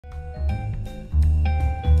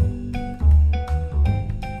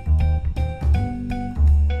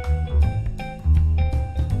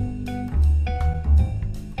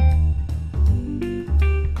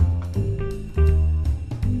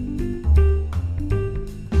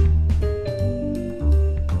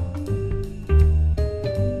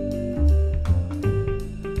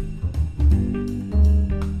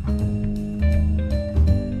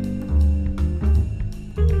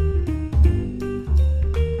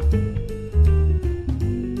Make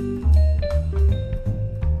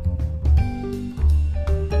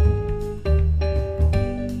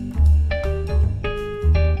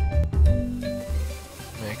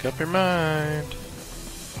up your mind.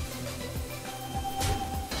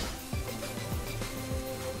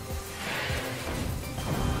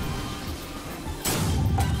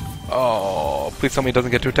 Oh, please tell me he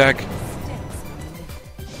doesn't get to attack.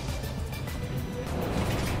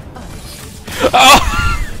 Oh!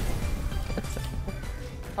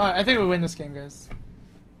 Alright, I think we win this game, guys.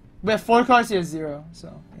 We have 4 cards, he has 0, so,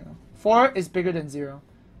 you know. 4 is bigger than 0.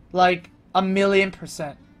 Like,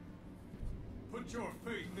 1,000,000%. Put your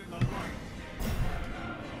faith in the light.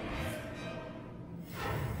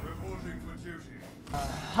 Reporting for duty.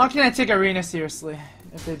 How can I take Arena seriously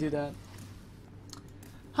if they do that?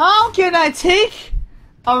 How can I take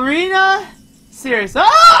Arena serious?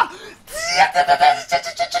 Ah!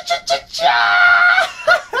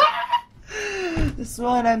 That's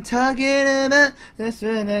what I'm talking about. That's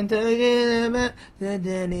what I'm talking about.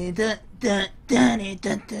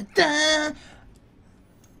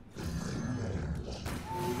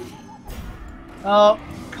 Oh,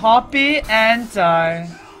 copy and die.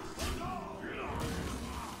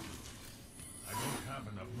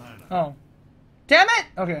 Oh. Damn it!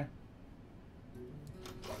 Okay.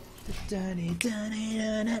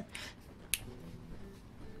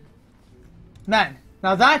 Man,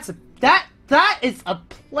 now that's a that is a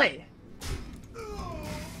play.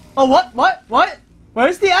 Oh, what?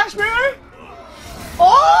 Where's the Ashbringer?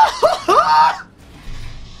 Oh!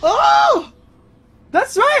 Oh!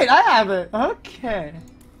 That's right, I have it. Okay.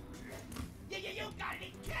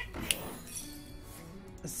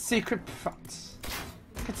 A secret front.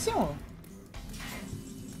 Cazzino.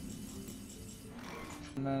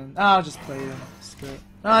 Man, I'll just play it. Screw it.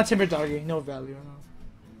 Ah, Timber Doggy, no value.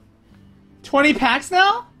 20 packs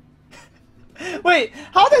now? Wait,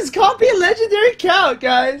 how does copy legendary count,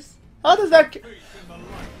 guys? How does that?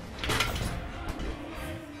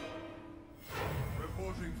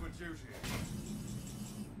 Reporting for duty.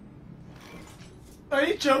 Are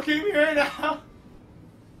you joking me right now?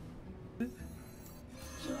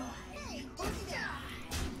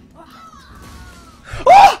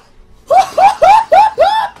 Oh!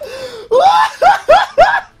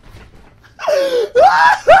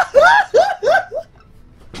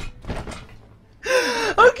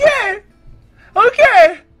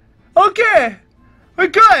 Okay, we're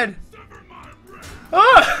good.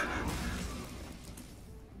 Oh.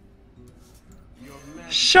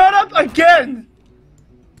 Shut up again.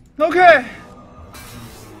 Okay.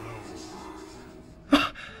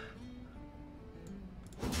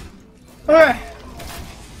 Alright.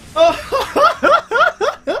 Oh.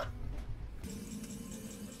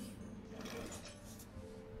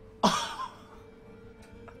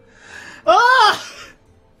 Ah!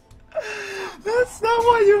 That's not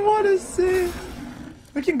what you want to see.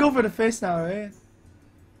 We can go for the face now, right?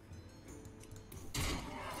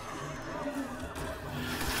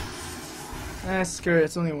 Ah, screw it.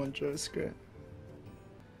 It's only one draw. Screw it.